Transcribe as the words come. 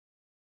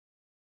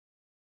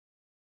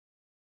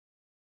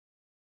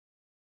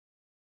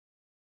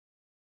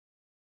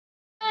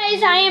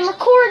guys, I am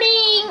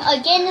recording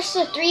again. This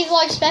is a 3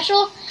 vlog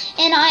special,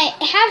 and I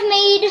have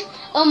made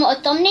a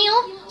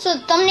thumbnail. So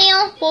the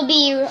thumbnail will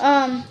be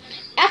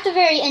at the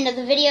very end of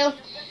the video.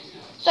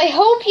 So I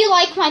hope you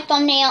like my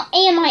thumbnail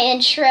and my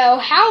intro.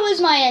 How was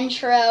my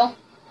intro?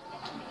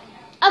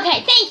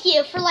 Okay, thank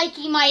you for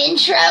liking my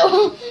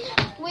intro.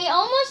 We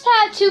almost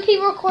have 2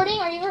 people recording.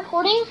 Are you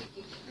recording?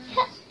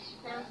 No.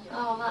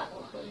 Oh, I'm not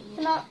recording.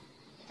 You're not?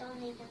 Don't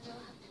even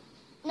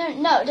know.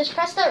 No, just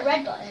press that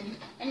red button,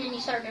 and then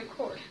you start to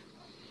record.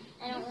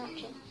 I don't want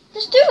to.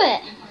 Just do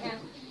it. No.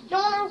 You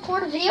don't want to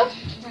record a video? No.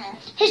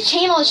 His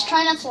channel is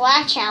Try Not to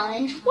Laugh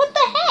Challenge. What the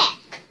heck?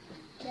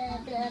 Blah,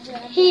 blah,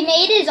 blah, He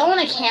made his own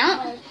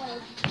account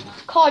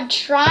called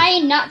Try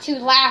Not to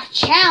Laugh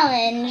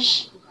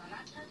Challenge.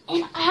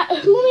 And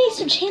who makes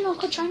a channel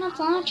called Try Not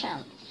to Laugh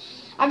Challenge?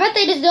 I bet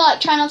they just do like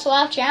Try Not to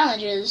Laugh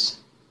challenges.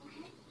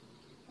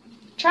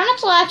 Try Not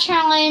to Laugh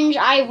Challenge,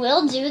 I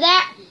will do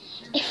that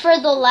for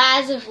the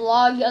last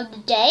vlog of the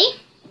day.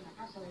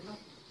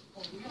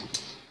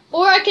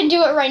 Or I can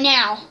do it right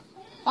now.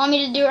 Want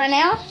me to do it right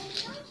now?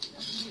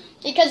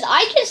 Because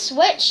I can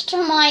switch to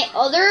my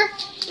other,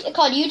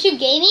 called YouTube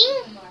Gaming,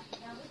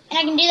 and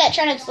I can do that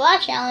Try Not to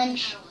Laugh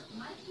Challenge.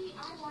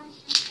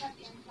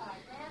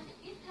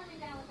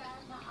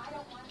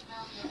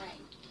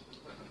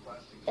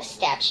 The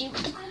statue.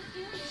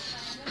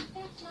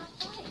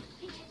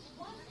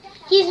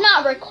 He's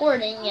not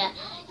recording yet.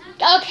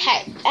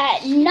 Okay,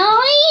 at 9,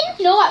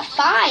 no, at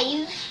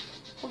 5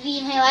 will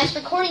be my last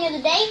recording of the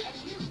day.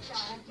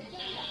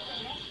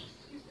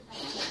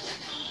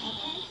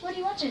 What are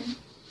you watching?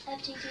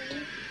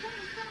 FTTV.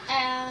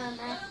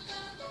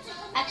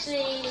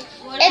 Actually,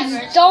 whatever.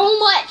 It's so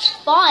much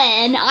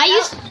fun.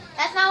 That's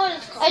not what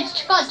it's called.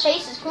 It's called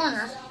Chase's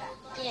Corner.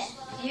 Yeah.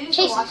 You used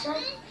to watch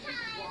that?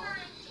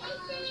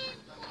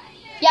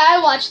 Yeah, I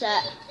watched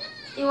that.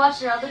 You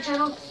watch your other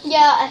channel?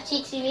 Yeah,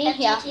 FTTV.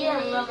 Yeah.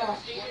 I love that.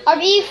 Are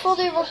we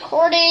fully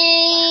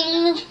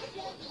recording?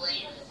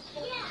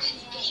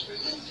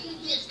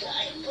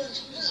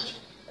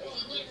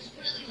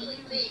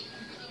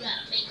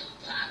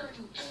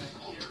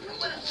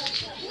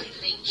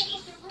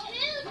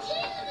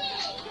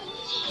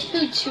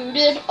 Who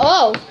tooted?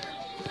 Oh.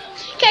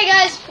 Okay,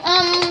 guys.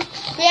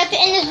 We have to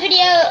end this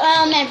video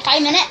in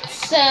 5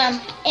 minutes. Yeah,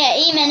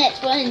 8 minutes.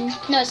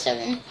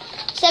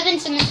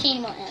 7:17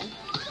 will end.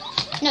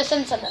 No,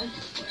 7:7.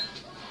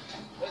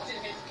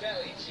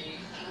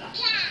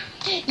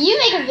 You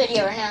make a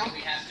video right now.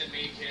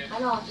 I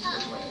know.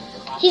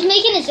 He's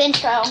making his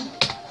intro.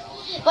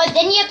 But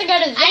then you have to go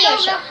to the video I don't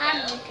know shop. how to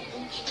make an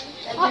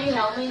intro. Will you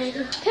help me,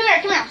 maybe? Come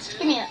here.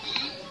 Give me it.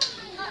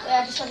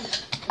 Yeah, just one.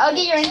 I'll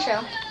get your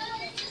intro.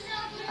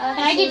 Can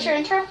I get your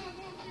intro?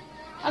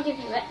 I'll give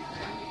you it.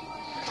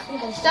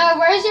 So,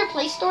 where's your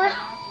Play Store?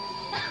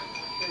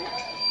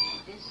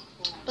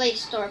 Play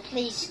Store.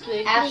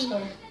 App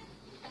Store.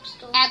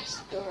 App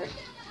Store.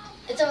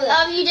 It's over there.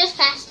 Oh, you just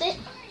passed it?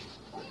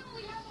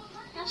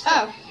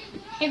 Oh,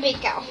 here we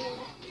go.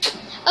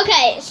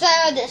 Okay, so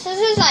this is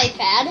his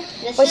iPad.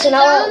 This Wait, is so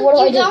now what do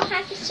I do? You don't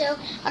have to show.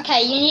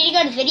 Okay, you need to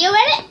go to video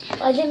edit.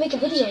 I didn't make a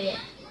video yet.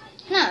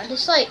 No,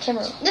 just make a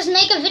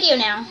video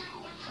now.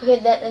 Okay,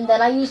 and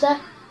then I use that?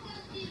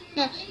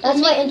 No, That's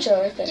my intro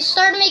right there. just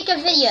start to make a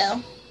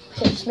video.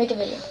 Okay, just make a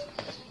video.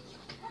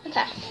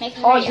 Okay, make a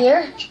video. On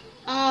here?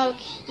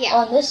 Okay, yeah.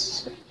 On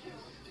this?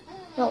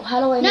 No, how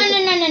do I make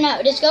it?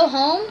 No. Just go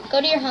home.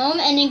 Go to your home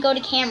and then go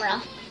to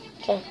camera.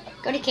 Okay.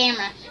 Go to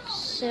camera.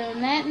 So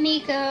let me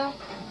go.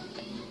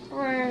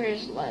 Where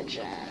is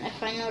legend?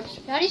 If I know.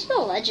 How do you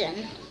spell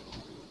legend?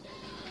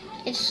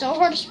 It's so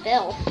hard to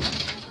spell.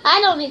 I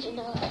don't even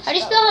know. How do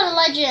you spell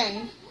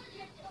legend?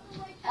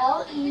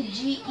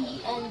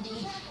 Legend.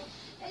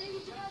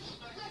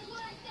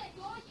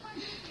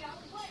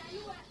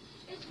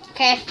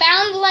 Okay, I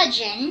found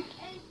legend.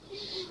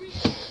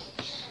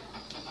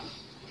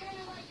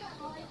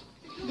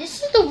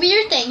 This is the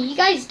weird thing. You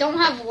guys don't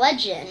have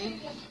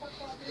legend.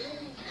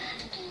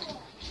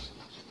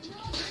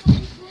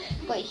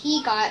 What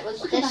he got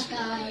was this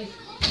guy.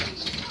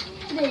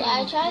 Did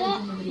I try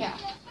that? Yeah.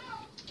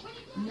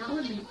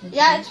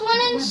 That's one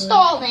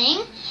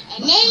installing,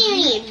 and then you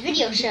need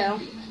video show.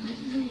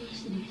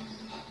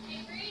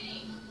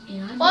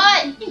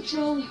 What?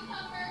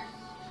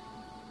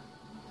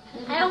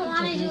 I don't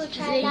want to do a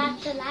try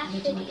not to laugh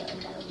video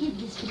though.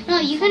 No,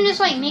 you can just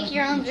like make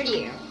your own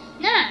video.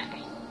 Nah.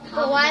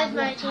 But why is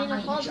my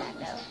channel called that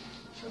though?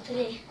 So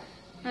today.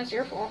 That's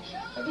your fault.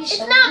 It's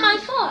not my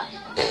fault.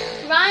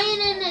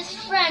 Ryan and his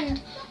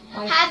friend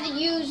had to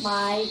use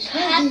My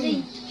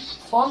cousin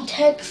from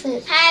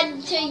Texas.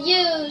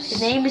 His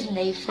name is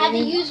Nathan. had to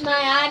use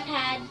my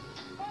iPad.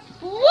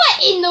 What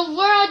in the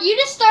world? You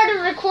just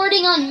started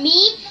recording on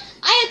me?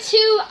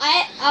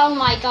 Oh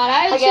my god,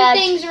 I have Hi, two guys.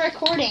 things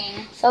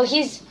recording. So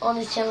he's on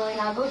his channel right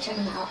now. Go check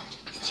him out.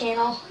 His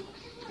channel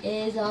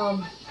is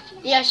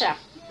Yeah, sure.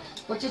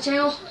 what's your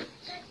channel?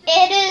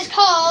 It is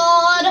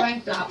called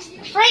Frank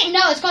Blobstein.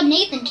 No, it's called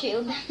Nathan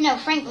Tube. No,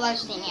 Frank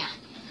Blobstein, yeah.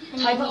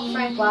 Type up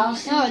Frank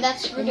Wowski. No,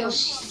 that's and you'll ridiculous.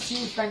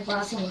 see Frank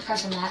Wowski and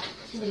press on that.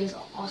 His video is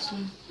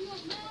awesome.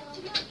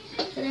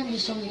 Then I'm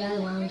just showing you guys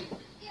around.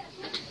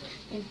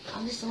 And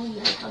I'm just showing you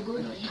guys how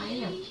good I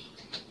am.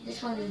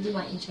 Just wanted to do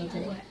my intro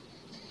today.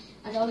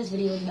 I thought this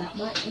video was about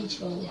my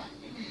intro.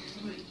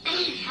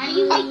 How do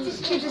you make this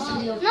Give this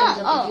video a No, thumbs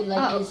up if you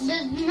like this.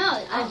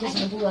 no. I just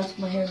want to pull out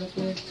my hair real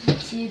quick.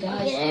 See you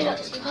guys.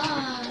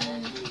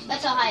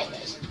 That's how high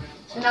it is.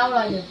 So now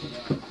what do?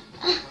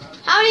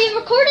 How are you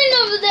recording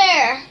over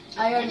there?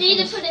 I already You need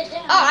to finished. put it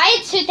down. Oh, I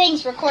had 2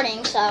 things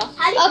recording, so.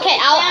 How do you put Okay,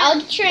 it I'll down?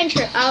 get your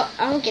intro.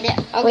 I'll get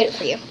it. I'll get it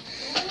for you.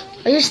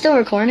 Are you still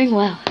recording?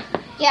 Wow.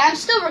 Yeah, I'm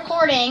still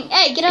recording.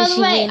 Hey, get out of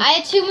the way. I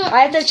had 2 more.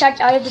 I have to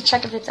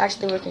check if it's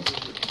actually working.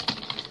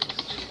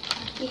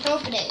 We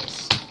hope it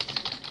is.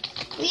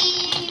 We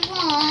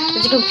want.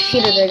 There's a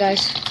computer there,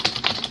 guys.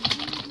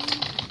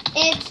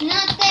 It's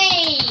not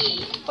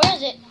there. Where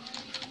is it?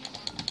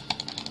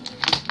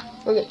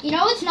 We're good. You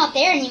know it's not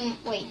there anymore.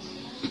 Wait.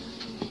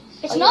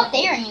 It's Oh, not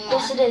yeah. there anymore.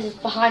 Yes, it is. It's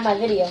behind my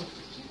video.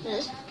 It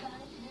is.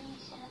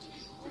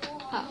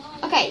 Oh,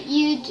 okay,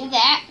 you do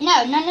that.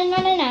 No.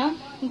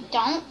 You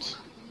don't.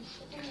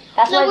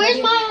 That's No, my where's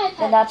video. my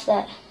iPad? And that's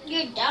that.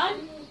 You're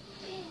done?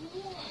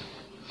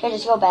 Okay,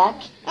 just go back.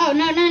 Oh,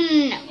 no.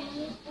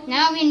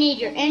 Now we need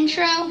your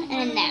intro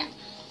and that.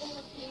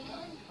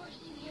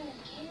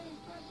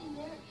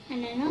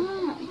 And then,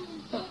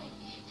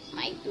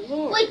 my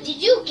lord. Wait, did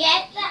you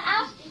get the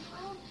app?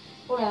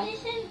 What up?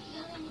 Listen.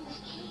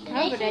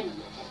 No, but I-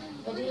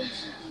 What do you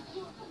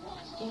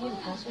need the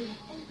password?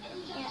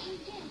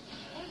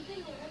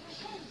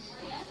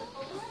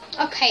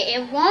 Okay,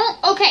 it won't.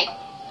 Okay.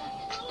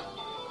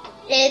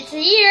 It's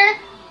here.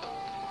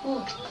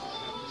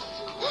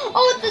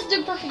 Oh, it's this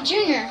Dude Perfect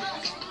Junior.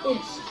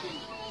 Yes.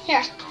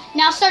 Here.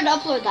 Now start to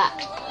upload that.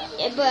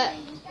 Yeah, but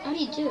how do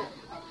you do it?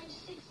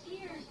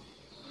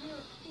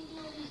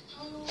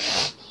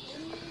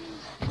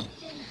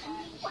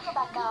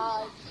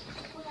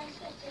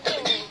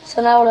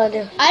 So now what do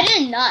I do? I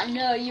did not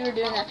know you were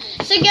doing that.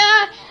 So,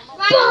 guys,